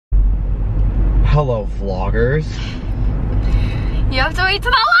Hello, vloggers. You have to wait till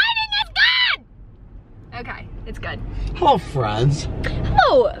the lighting is good! Okay, it's good. Hello, friends.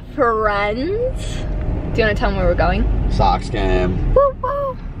 Hello, friends. Do you want to tell them where we're going? Sox game. Woo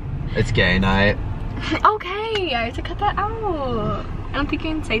woo. It's gay night. Okay, I have to cut that out. I don't think you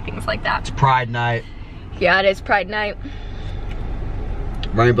can say things like that. It's Pride night. Yeah, it is Pride night.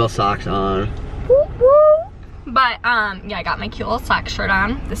 Rainbow socks on. Woo woo. But yeah, I got my cute little sock shirt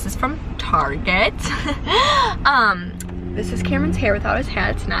on. This is from Target. This is Cameron's hair without his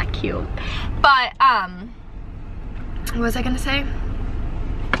hat. It's not cute. But what was I gonna say?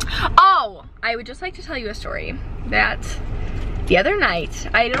 Oh, I would just like to tell you a story that the other night,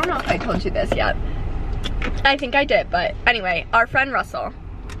 I don't know if I told you this yet. I think I did, but anyway, our friend Russell,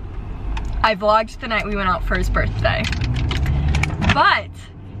 I vlogged the night we went out for his birthday. But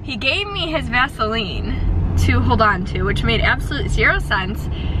he gave me his Vaseline to hold on to, which made absolute zero sense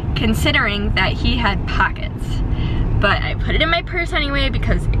considering that he had pockets. But I put it in my purse anyway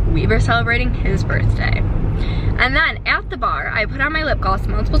because we were celebrating his birthday. And then at the bar, I put on my lip gloss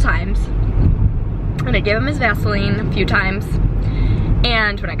multiple times and I gave him his Vaseline a few times.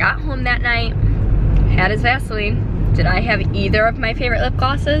 And when I got home that night, had his Vaseline. Did I have either of my favorite lip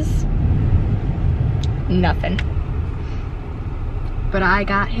glosses? Nothing. But I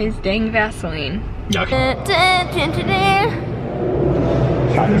got his dang Vaseline. Okay.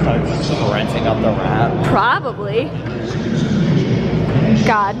 Kind of like sprinting up the ramp. Probably.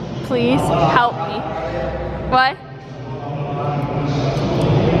 God, please help me. What?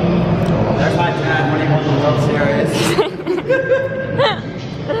 There's my dad when he won the World Series.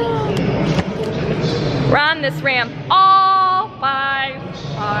 We're on this ramp all by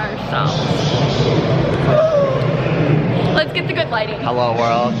ourselves. Let's get the good lighting. Hello,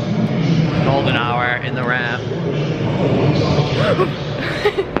 world. Golden hour in the ramp.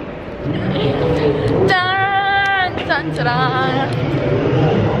 Dun, dun, dun,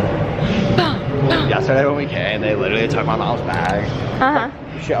 dun. Yesterday when we came, they literally took my mom's bag.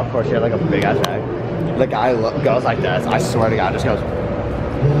 She, of course, she had like a big ass bag. The guy goes like this. I swear to God, just goes.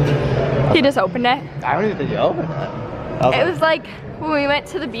 He just opened it. I don't even think he opened it. It was like when we went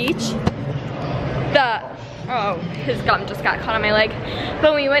to the beach. Oh, his gum just got caught on my leg.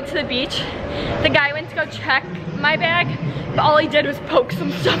 But when we went to the beach, the guy went to go check my bag, but all he did was poke some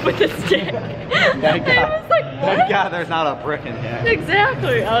stuff with his stick. Thank God. I was like, what? Thank God there's not a brick in here.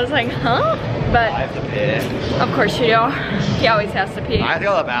 Exactly. I was like, huh? But I have to pee. of course you do. He always has to pee. I have to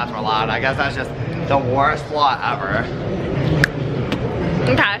go to the bathroom a lot. I guess that's just the worst flaw ever.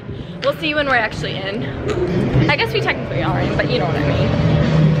 Okay. We'll see when we're actually in. I guess we technically are in, but you know what I mean.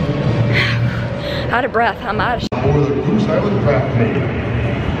 Out of breath. I'm out of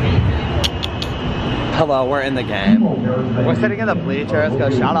Hello, we're in the game. We're sitting in the bleachers. Go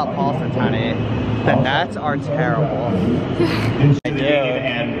shout out Paul Centenny. The Nets are terrible.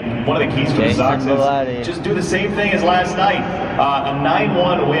 And one of the keys for the Sox is just do the same thing as last night. A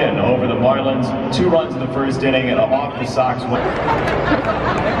 9-1 win over the Marlins. 2 runs in the first inning and off the Sox win.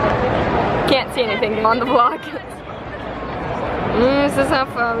 Can't see anything on the vlog. This is how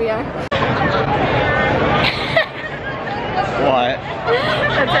far we are. What?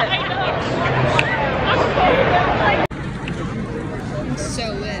 That's it. So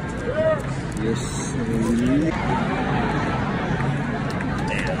lit. Yes.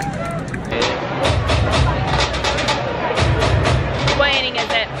 What inning is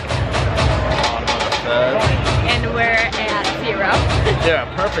it? And we're at 0. Yeah,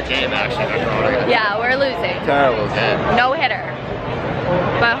 perfect game actually. Yeah, we're losing. Terrible game. No hitter.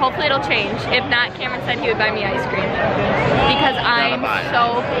 But hopefully it'll change. If not, Cameron said he would buy me ice cream. Because I'm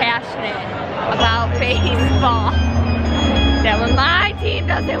so passionate about baseball that when my team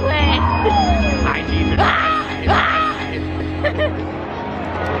doesn't win, My team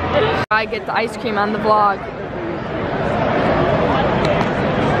I get the ice cream on the vlog.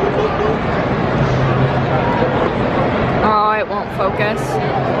 Oh, it won't focus.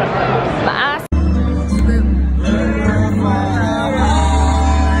 My ass.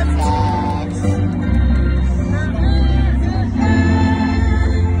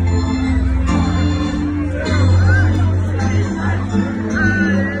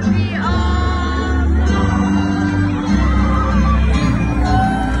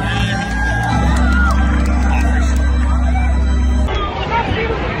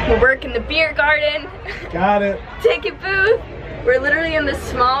 We're working the beer garden. Got it. Ticket booth. We're literally in this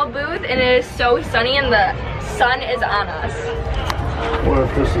small booth and it is so sunny and the sun is on us. What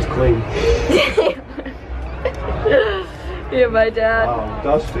if this is clean? Yeah, my dad. Wow,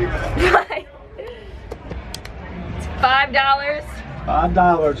 dusty. It's $5 $5.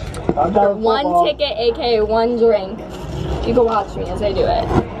 $5 One ticket, aka one drink. You can watch me as I do it.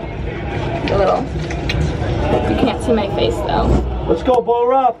 A little. You can't see my face though. Let's go, blow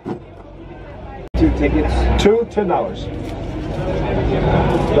her up. 2 tickets. 2 $10.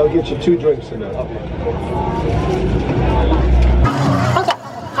 They'll get you 2 drinks in there. Thank you.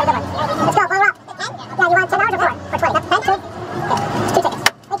 Have a good one. Let's go, blow her up. Yeah, you want $10 or 4? For 20. That's 2. Okay. 2 tickets.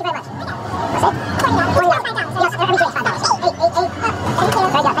 Thank you very much. That's it? $20. Yes, every drink is $5. 8. Thank you.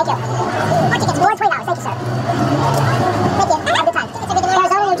 Very good, thank you. 4 tickets, more $20. Thank you, sir. Thank you. Have a good time.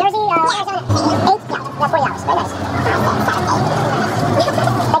 Arizona, New Jersey, Arizona. 8? Yeah, that's $40. Very nice.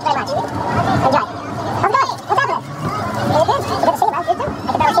 Thank you very much. Enjoy. How's it going? What's happening? Good? Good to see you, man. You too? I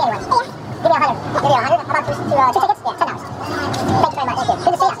can barely see anyone. Give me 100. Give me 100. How about 2 tickets? Yeah, $10. Thank you very much. Thank you.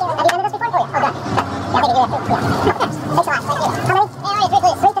 Good to see you. Have you done this before? Oh, yeah. Oh, good. Yeah, thank you. Yeah. Thanks a lot. Thank you. How many? $3,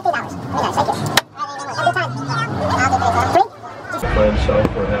 please. $3, $15. Very nice. Thank you. Have a good time. I'll do 3. Plan south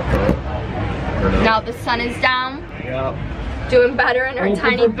for half an hour. Now the sun is down. Yeah. Doing better in our Open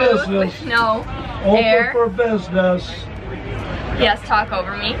tiny for booth business. with no Open air. for business. Yes, talk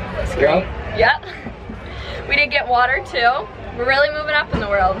over me. It's great. Yep. We did get water too. We're really moving up in the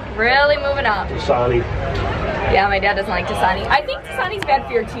world. Really moving up. Dasani. Yeah, my dad doesn't like Dasani. I think Dasani's bad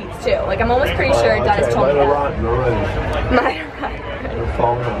for your teeth too. Like I'm almost pretty sure Dennis told me Mine are that. rotten already. Mine are rotten. They're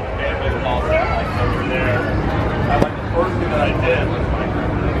falling off.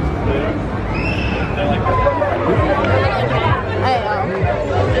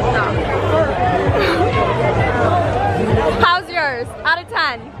 How's yours? Out of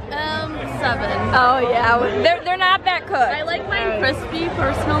 10? 7. Oh yeah, they're not that cooked. I like mine crispy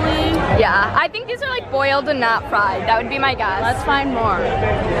personally. Yeah, I think these are like boiled and not fried. That would be my guess. Let's find more.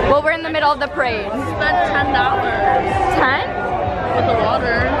 Well, we're in the middle of the parade. Spent $10. 10? With the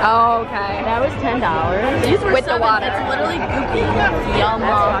water. Oh, okay. That was $10. These were With the 7. water. It's literally goopy. Yum.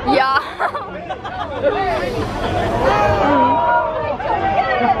 Yeah.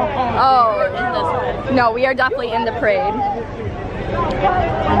 Oh. In this one. No, we are definitely in the parade.